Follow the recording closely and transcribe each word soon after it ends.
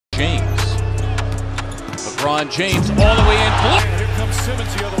LeBron James all the way in. Here comes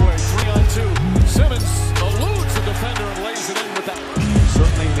Simmons the other way, 3-on-2. Simmons eludes the defender and lays it in with that.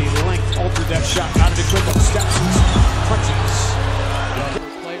 Certainly the length altered that shot. Out of the quick steps. Crutches.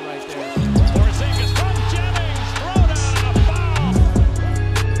 Play right there. Porzingis from Jennings. Throw down and a foul.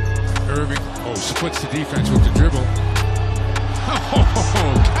 Irving, splits the defense with the dribble.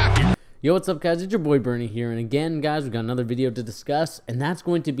 Yo, what's up, guys? It's your boy Bernie here, and again, guys, we've got another video to discuss, and that's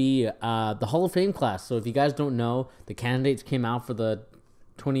going to be the Hall of Fame class. So if you guys don't know, the candidates came out for the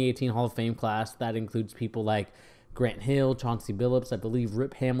 2018 Hall of Fame class. That includes people like Grant Hill, Chauncey Billups, I believe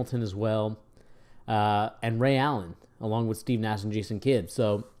Rip Hamilton as well, and Ray Allen, along with Steve Nash and Jason Kidd.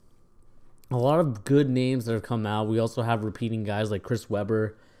 So a lot of good names that have come out. We also have repeating guys like Chris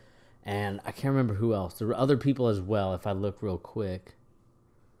Webber, and I can't remember who else. There were other people as well, if I look real quick.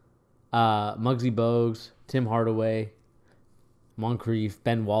 Muggsy Bogues, Tim Hardaway, Moncrief,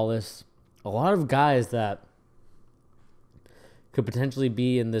 Ben Wallace. A lot of guys that could potentially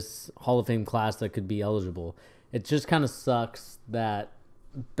be in this Hall of Fame class that could be eligible. It just kind of sucks that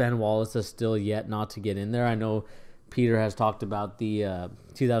Ben Wallace is still yet not to get in there. I know Peter has talked about the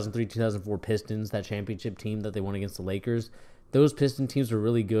 2003-2004 Pistons, that championship team that they won against the Lakers. Those Piston teams were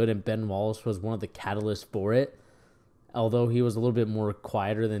really good, and Ben Wallace was one of the catalysts for it. Although he was a little bit more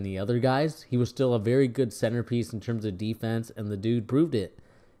quieter than the other guys, he was still a very good centerpiece in terms of defense, and the dude proved it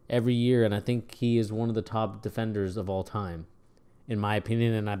every year, and I think he is one of the top defenders of all time, in my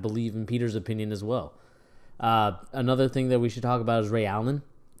opinion, and I believe in Peter's opinion as well. Another thing that we should talk about is Ray Allen.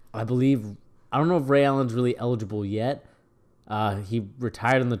 I don't know if Ray Allen's really eligible yet. He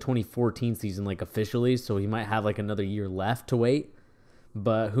retired in the 2014 season, officially, so he might have another year left to wait,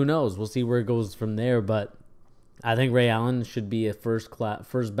 but who knows? We'll see where it goes from there, but I think Ray Allen should be a first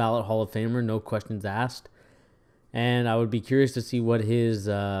ballot Hall of Famer, no questions asked. And I would be curious to see what his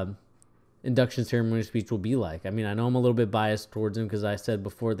induction ceremony speech will be like. I mean, I know I'm a little bit biased towards him because I said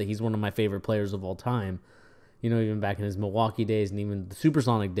before that he's one of my favorite players of all time. You know, even back in his Milwaukee days and even the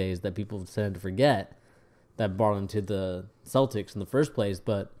Supersonic days that people tend to forget that brought him to the Celtics in the first place.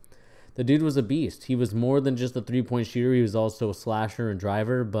 But the dude was a beast. He was more than just a three-point shooter. He was also a slasher and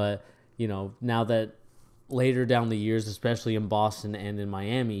driver. But, you know, now that later down the years, especially in Boston and in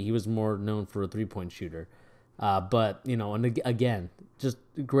Miami, he was more known for a three-point shooter. But, you know, and again, just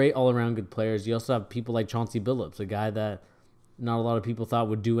great all-around good players. You also have people like Chauncey Billups, a guy that not a lot of people thought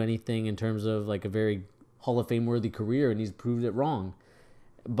would do anything in terms of a very Hall of Fame-worthy career, and he's proved it wrong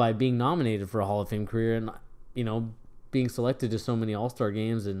by being nominated for a Hall of Fame career and, you know, being selected to so many All-Star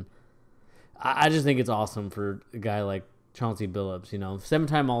games. And I just think it's awesome for a guy like Chauncey Billups, you know,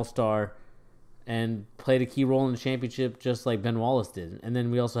 7-time All-Star, and played a key role in the championship just like Ben Wallace did. And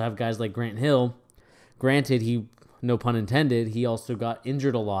then we also have guys like Grant Hill. Granted, he, no pun intended, he also got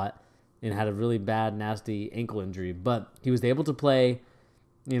injured a lot and had a really bad, nasty ankle injury. But he was able to play,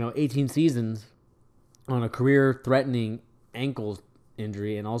 18 seasons on a career-threatening ankle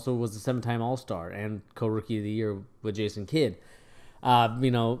injury, and also was a 7-time All-Star and co-rookie of the year with Jason Kidd.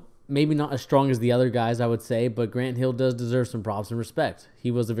 Maybe not as strong as the other guys, I would say, but Grant Hill does deserve some props and respect.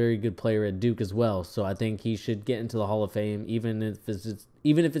 He was a very good player at Duke as well, so I think he should get into the Hall of Fame, even if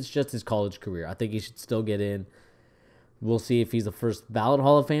it's just his college career. I think he should still get in. We'll see if he's a first ballot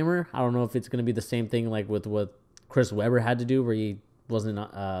Hall of Famer. I don't know if it's going to be the same thing like with what Chris Webber had to do, where he wasn't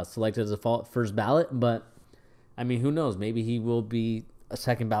selected as a first ballot, but I mean, who knows? Maybe he will be a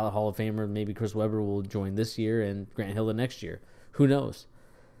second ballot Hall of Famer. Maybe Chris Webber will join this year and Grant Hill the next year. Who knows?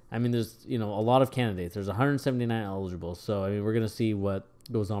 I mean, there's, a lot of candidates. There's 179 eligible. So, I mean, we're going to see what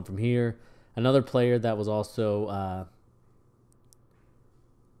goes on from here. Another player that was also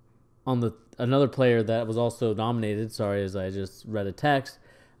nominated, sorry, as I just read a text,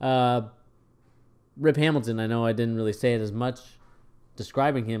 Rip Hamilton. I know I didn't really say it as much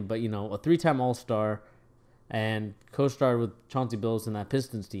describing him, but, a 3-time All-Star and co-starred with Chauncey Billups in that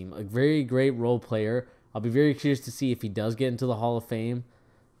Pistons team. A very great role player. I'll be very curious to see if he does get into the Hall of Fame.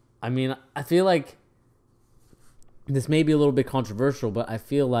 I mean, I feel like this may be a little bit controversial, but I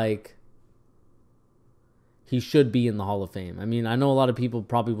feel like he should be in the Hall of Fame. I mean, I know a lot of people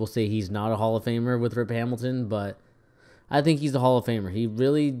probably will say he's not a Hall of Famer with Rip Hamilton, but I think he's a Hall of Famer. He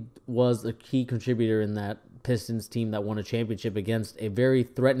really was a key contributor in that Pistons team that won a championship against a very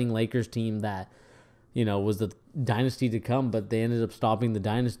threatening Lakers team that, was the dynasty to come, but they ended up stopping the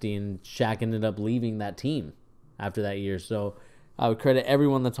dynasty, and Shaq ended up leaving that team after that year. So I would credit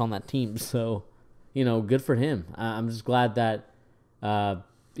everyone that's on that team. So, good for him. I'm just glad that,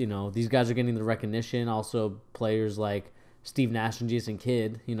 these guys are getting the recognition. Also, players like Steve Nash and Jason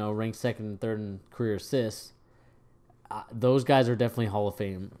Kidd, ranked second and third in career assists. Those guys are definitely Hall of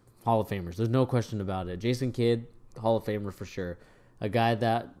Fame Hall of Famers. There's no question about it. Jason Kidd, Hall of Famer for sure. A guy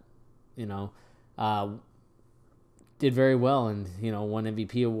that, did very well and, won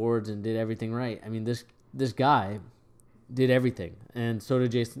MVP awards and did everything right. I mean, this guy did everything. And so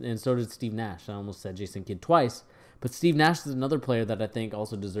did Steve Nash. I almost said Jason Kidd twice. But Steve Nash is another player that I think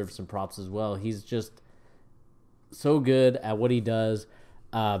also deserves some props as well. He's just so good at what he does.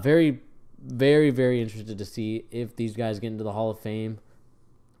 Very, very, very interested to see if these guys get into the Hall of Fame.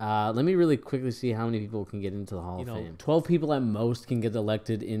 Let me really quickly see how many people can get into the Hall of Fame. 12 people at most can get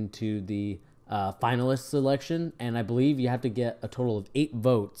elected into the finalist selection, and I believe you have to get a total of 8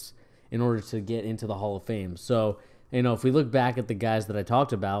 votes in order to get into the Hall of Fame. So, if we look back at the guys that I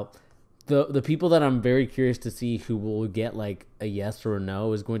talked about, the people that I'm very curious to see who will get like a yes or a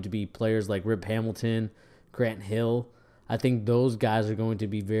no is going to be players like Rip Hamilton, Grant Hill. I think those guys are going to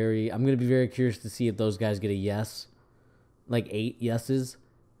be I'm going to be very curious to see if those guys get a yes, like 8 yeses.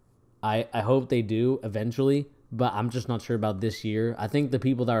 I hope they do eventually, but I'm just not sure about this year. I think the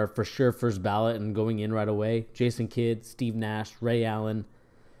people that are for sure first ballot and going in right away, Jason Kidd, Steve Nash, Ray Allen,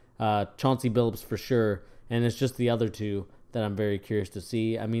 Chauncey Billups for sure, and it's just the other two that I'm very curious to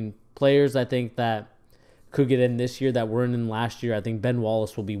see. I mean, players I think that could get in this year that weren't in last year, I think Ben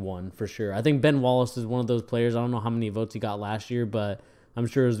Wallace will be one for sure. I think Ben Wallace is one of those players. I don't know how many votes he got last year, but I'm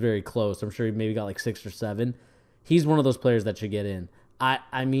sure it was very close. I'm sure he maybe got like 6 or 7. He's one of those players that should get in.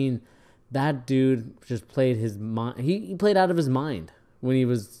 I mean, that dude just played his mind. He played out of his mind when he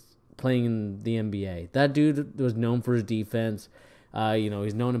was playing in the NBA. That dude was known for his defense.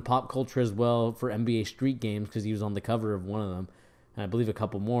 He's known in pop culture as well for NBA Street Games because he was on the cover of one of them, and I believe a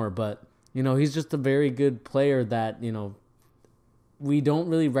couple more. But he's just a very good player that we don't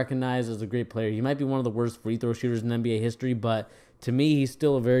really recognize as a great player. He might be one of the worst free throw shooters in NBA history, but to me, he's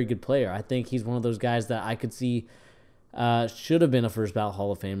still a very good player. I think he's one of those guys that I could see should have been a first ballot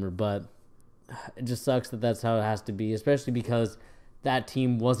Hall of Famer, but it just sucks that that's how it has to be, especially because that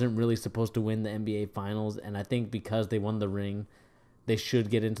team wasn't really supposed to win the NBA Finals, and I think because they won the ring, they should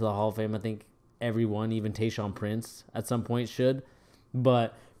get into the Hall of Fame. I think everyone, even Tayshaun Prince, at some point should.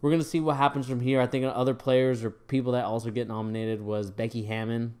 But we're going to see what happens from here. I think other players or people that also get nominated was Becky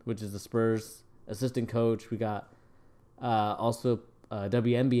Hammon, which is the Spurs assistant coach. We got also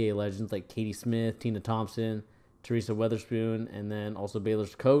WNBA legends like Katie Smith, Tina Thompson, Teresa Weatherspoon, and then also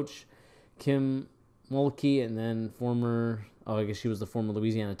Baylor's coach, Kim Mulkey, and then I guess she was the former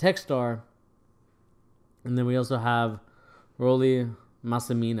Louisiana Tech star. And then we also have Rolly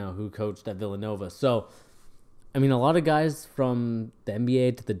Massimino, who coached at Villanova. So, I mean, a lot of guys from the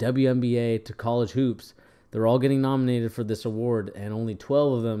NBA to the WNBA to college hoops, they're all getting nominated for this award, and only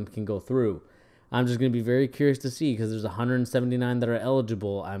 12 of them can go through. I'm just going to be very curious to see because there's 179 that are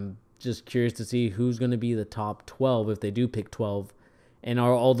eligible. I'm just curious to see who's going to be the top 12 if they do pick 12, and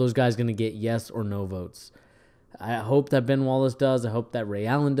are all those guys going to get yes or no votes. I hope that Ben Wallace does. I hope that Ray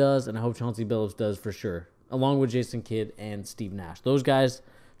Allen does, and I hope Chauncey Billups does for sure, along with Jason Kidd and Steve Nash. Those guys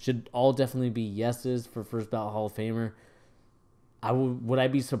should all definitely be yeses for first ballot Hall of Famer. Would I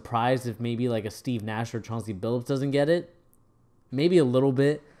be surprised if maybe like a Steve Nash or Chauncey Billups doesn't get it? Maybe a little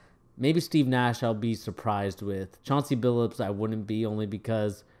bit. Maybe Steve Nash I'll be surprised with. Chauncey Billups I wouldn't be, only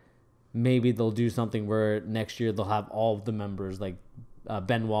because maybe they'll do something where next year they'll have all of the members like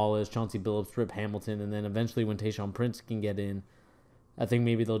Ben Wallace, Chauncey Billups, Rip Hamilton, and then eventually when Tayshaun Prince can get in, I think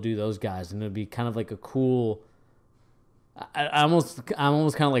maybe they'll do those guys, and it'll be kind of like a cool. I'm almost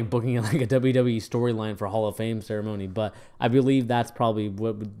kind of like booking it like a WWE storyline for Hall of Fame ceremony, but I believe that's probably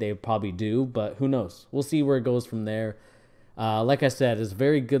what they probably do. But who knows? We'll see where it goes from there. Like I said, it's a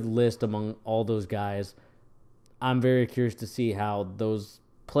very good list among all those guys. I'm very curious to see how those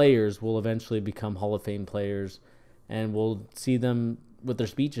players will eventually become Hall of Fame players, and we'll see them with their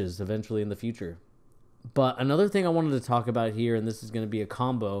speeches eventually in the future. But another thing I wanted to talk about here, and this is going to be a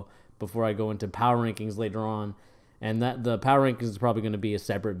combo before I go into power rankings later on, and that the power rankings is probably going to be a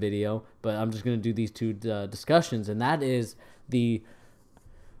separate video, but I'm just going to do these two discussions, and that is the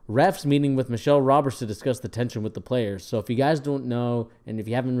refs meeting with Michelle Roberts to discuss the tension with the players. So if you guys don't know, and if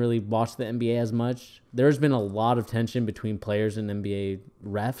you haven't really watched the NBA as much, there's been a lot of tension between players and NBA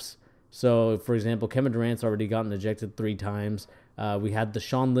refs. So, for example, Kevin Durant's already gotten ejected 3 times. We had the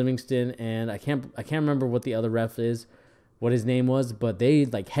Sean Livingston, and I can't remember what the other ref is, what his name was, but they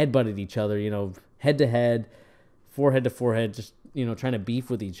like headbutted each other, head to head, forehead to forehead, just trying to beef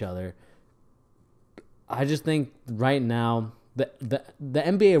with each other. I just think right now the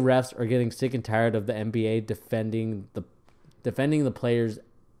NBA refs are getting sick and tired of the NBA defending the players'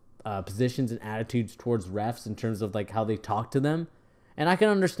 positions and attitudes towards refs in terms of like how they talk to them, and I can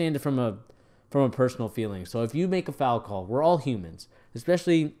understand it from a personal feeling. So if you make a foul call, we're all humans,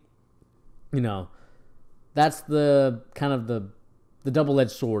 especially you know, that's the kind of the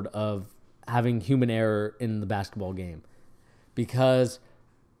double-edged sword of having human error in the basketball game. Because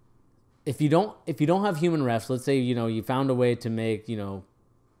if you don't have human refs, let's say, you found a way to make,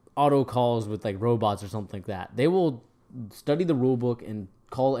 auto calls with like robots or something like that, they will study the rule book and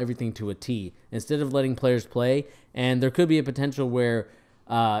call everything to a T instead of letting players play. And there could be a potential where,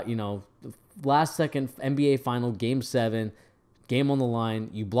 the last second NBA final, game 7, game on the line,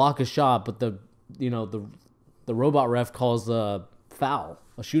 you block a shot, but the robot ref calls a foul,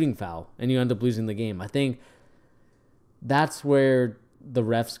 a shooting foul, and you end up losing the game. I think that's where the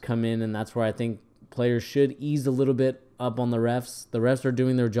refs come in, and that's where I think players should ease a little bit up on the refs. The refs are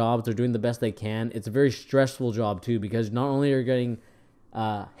doing their jobs. They're doing the best they can. It's a very stressful job, too, because not only are you getting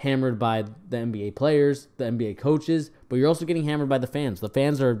hammered by the NBA players, the NBA coaches, but you're also getting hammered by the fans. The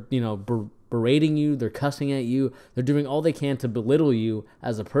fans are, berating you. They're cussing at you. They're doing all they can to belittle you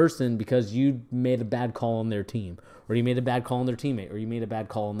as a person because you made a bad call on their team, or you made a bad call on their teammate, or you made a bad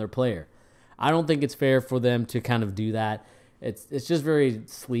call on their player. I don't think it's fair for them to kind of do that. It's just very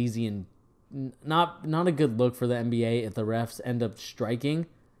sleazy and not a good look for the NBA if the refs end up striking,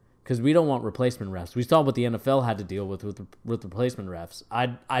 because we don't want replacement refs. We saw what the NFL had to deal with replacement refs.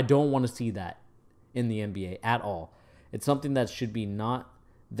 I don't want to see that in the NBA at all. It's something that should be not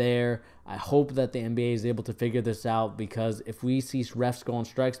there. I hope that the NBA is able to figure this out, because if we see refs go on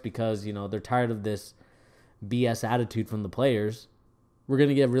strikes because, they're tired of this BS attitude from the players, we're going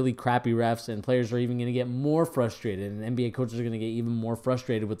to get really crappy refs, and players are even going to get more frustrated, and NBA coaches are going to get even more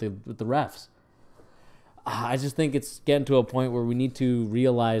frustrated with the refs. I just think it's getting to a point where we need to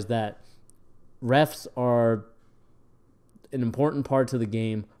realize that refs are an important part to the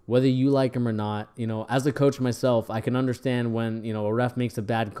game, whether you like them or not. As a coach myself, I can understand when, a ref makes a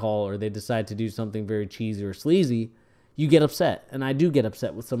bad call or they decide to do something very cheesy or sleazy, you get upset. And I do get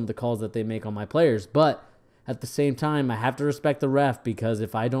upset with some of the calls that they make on my players. But at the same time, I have to respect the ref, because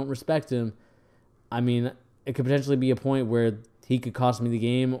if I don't respect him, it could potentially be a point where he could cost me the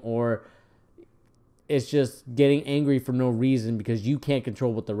game, or it's just getting angry for no reason because you can't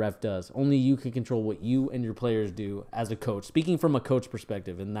control what the ref does. Only you can control what you and your players do as a coach. Speaking from a coach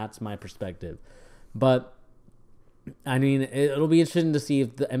perspective, and that's my perspective. But, it'll be interesting to see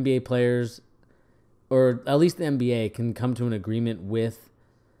if the NBA players, or at least the NBA, can come to an agreement with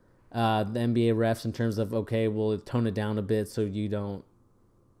the NBA refs in terms of, okay, we'll tone it down a bit so you don't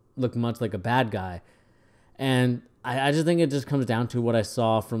look much like a bad guy. And I just think it just comes down to what I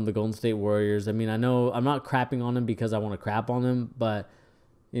saw from the Golden State Warriors. I know I'm not crapping on them because I want to crap on them, but,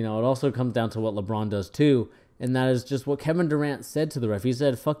 it also comes down to what LeBron does too, and that is just what Kevin Durant said to the ref. He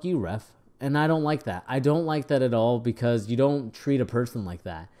said, "Fuck you, ref." And I don't like that. I don't like that at all, because you don't treat a person like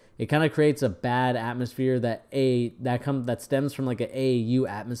that. It kind of creates a bad atmosphere that stems from like an AAU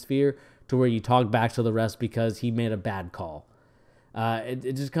atmosphere, to where you talk back to the refs because he made a bad call.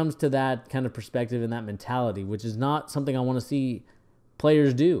 It just comes to that kind of perspective and that mentality, which is not something I want to see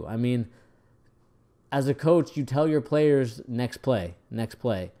players do. As a coach, you tell your players next play.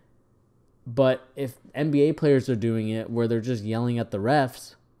 But if NBA players are doing it where they're just yelling at the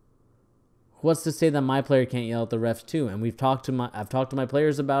refs, what's to say that my player can't yell at the refs too? And I've talked to my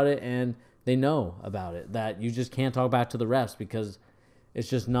players about it, and they know about it, that you just can't talk back to the refs because it's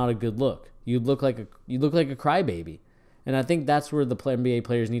just not a good look. You look like a crybaby. And I think that's where the NBA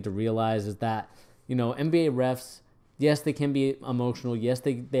players need to realize is that, NBA refs, yes, they can be emotional. Yes,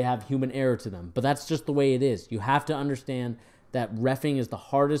 they have human error to them. But that's just the way it is. You have to understand that reffing is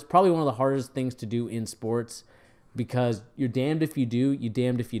probably one of the hardest things to do in sports, because you're damned if you do, you're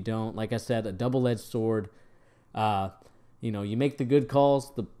damned if you don't. Like I said, a double-edged sword. You make the good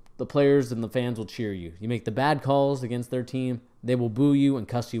calls, the players and the fans will cheer you. You make the bad calls against their team, they will boo you and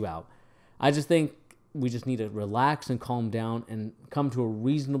cuss you out. I just think we just need to relax and calm down and come to a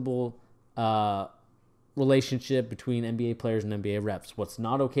reasonable relationship between NBA players and NBA refs. What's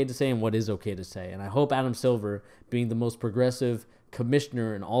not okay to say and what is okay to say. And I hope Adam Silver, being the most progressive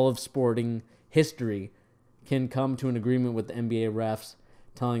commissioner in all of sporting history, can come to an agreement with the NBA refs,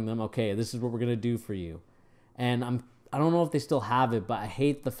 telling them, okay, this is what we're going to do for you. And I don't know if they still have it, but I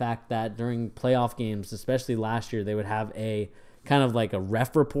hate the fact that during playoff games, especially last year, they would have a kind of like a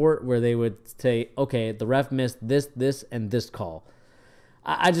ref report where they would say, okay, the ref missed this, and this call.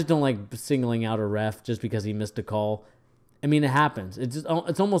 I just don't like singling out a ref just because he missed a call. It happens. It's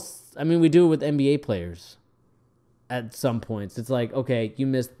almost, we do it with NBA players at some points. It's like, okay, you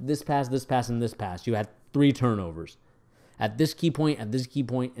missed this pass, and this pass. You had 3 turnovers at this key point, and at this key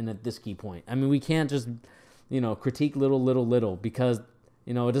point. We can't just, critique little, because,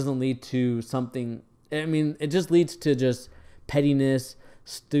 it doesn't lead to something. It just leads to just pettiness,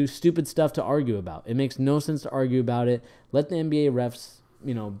 stupid stuff to argue about. It makes no sense to argue about it. Let the NBA refs,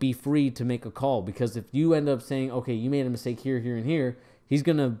 be free to make a call, because if you end up saying, okay, you made a mistake here, here, and here, he's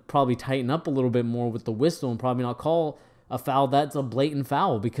going to probably tighten up a little bit more with the whistle and probably not call a foul that's a blatant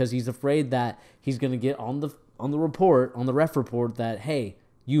foul, because he's afraid that he's going to get on the ref report that, hey,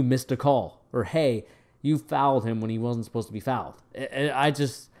 you missed a call, or hey, you fouled him when he wasn't supposed to be fouled. I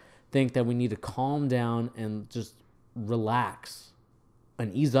just think that we need to calm down and just relax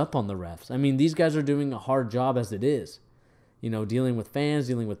and ease up on the refs. I mean, these guys are doing a hard job as it is, dealing with fans,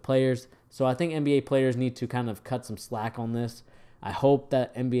 dealing with players. So I think NBA players need to kind of cut some slack on this. I hope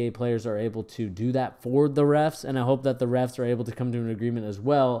that NBA players are able to do that for the refs, and I hope that the refs are able to come to an agreement as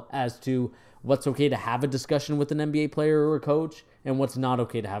well as to what's okay to have a discussion with an NBA player or a coach and what's not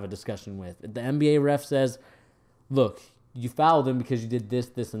okay to have a discussion with. If the NBA ref says, look, you fouled him because you did this,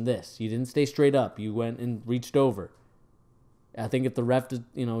 this, and this. You didn't stay straight up. You went and reached over. I think if the ref did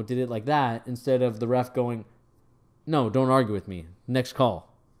it like that, instead of the ref going, no, don't argue with me, next call.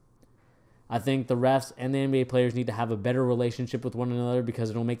 I think the refs and the NBA players need to have a better relationship with one another, because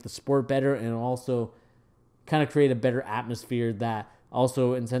it'll make the sport better, and it'll also kind of create a better atmosphere that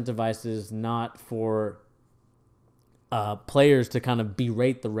also incentivizes not for players to kind of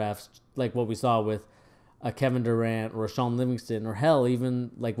berate the refs, like what we saw with Kevin Durant or Sean Livingston, or hell,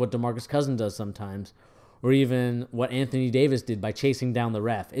 even like what DeMarcus Cousins does sometimes, or even what Anthony Davis did by chasing down the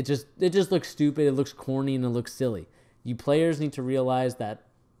ref. It just looks stupid, it looks corny, and it looks silly. You players need to realize that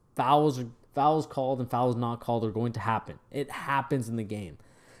fouls called and fouls not called are going to happen. It happens in the game.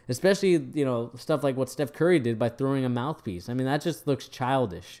 Especially, stuff like what Steph Curry did by throwing a mouthpiece. I mean, that just looks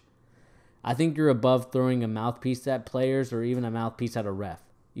childish. I think you're above throwing a mouthpiece at players or even a mouthpiece at a ref.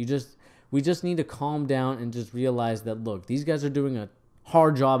 We just need to calm down and just realize that, look, these guys are doing a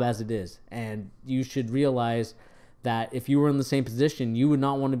hard job as it is. And you should realize that if you were in the same position, you would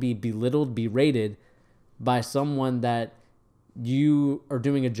not want to be belittled, berated by someone that you are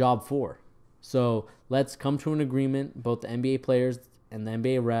doing a job for. So let's come to an agreement, both the NBA players and the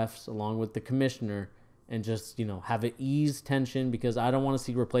NBA refs, along with the commissioner, and just, have it ease tension, because I don't want to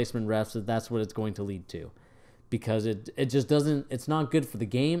see replacement refs if that's what it's going to lead to. Because it just doesn't, it's not good for the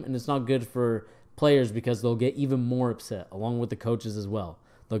game, and it's not good for players, because they'll get even more upset, along with the coaches as well.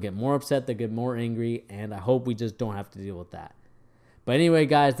 They'll get more upset, they'll get more angry, and I hope we just don't have to deal with that. But anyway,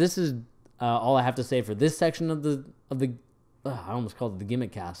 guys, this is all I have to say for this section of the I almost called it the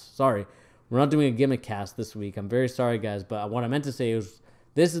gimmick cast. Sorry. We're not doing a gimmick cast this week. I'm very sorry, guys, but what I meant to say is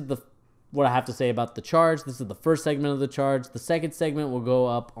this is what I have to say about the charge. This is the first segment of the charge. The second segment will go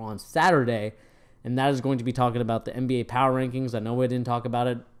up on Saturday, and that is going to be talking about the NBA power rankings. I know we didn't talk about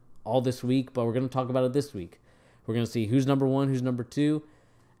it all this week, but we're going to talk about it this week. We're going to see who's number 1, who's number 2,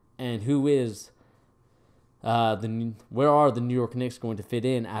 and who is where are the New York Knicks going to fit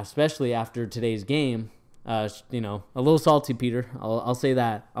in, especially after today's game. A little salty, Peter. I'll say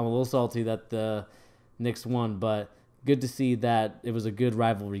that. I'm a little salty that the Knicks won, but good to see that it was a good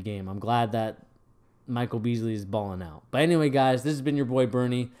rivalry game. I'm glad that Michael Beasley is balling out. But anyway, guys, this has been your boy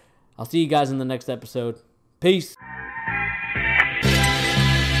Bernie. I'll see you guys in the next episode. Peace.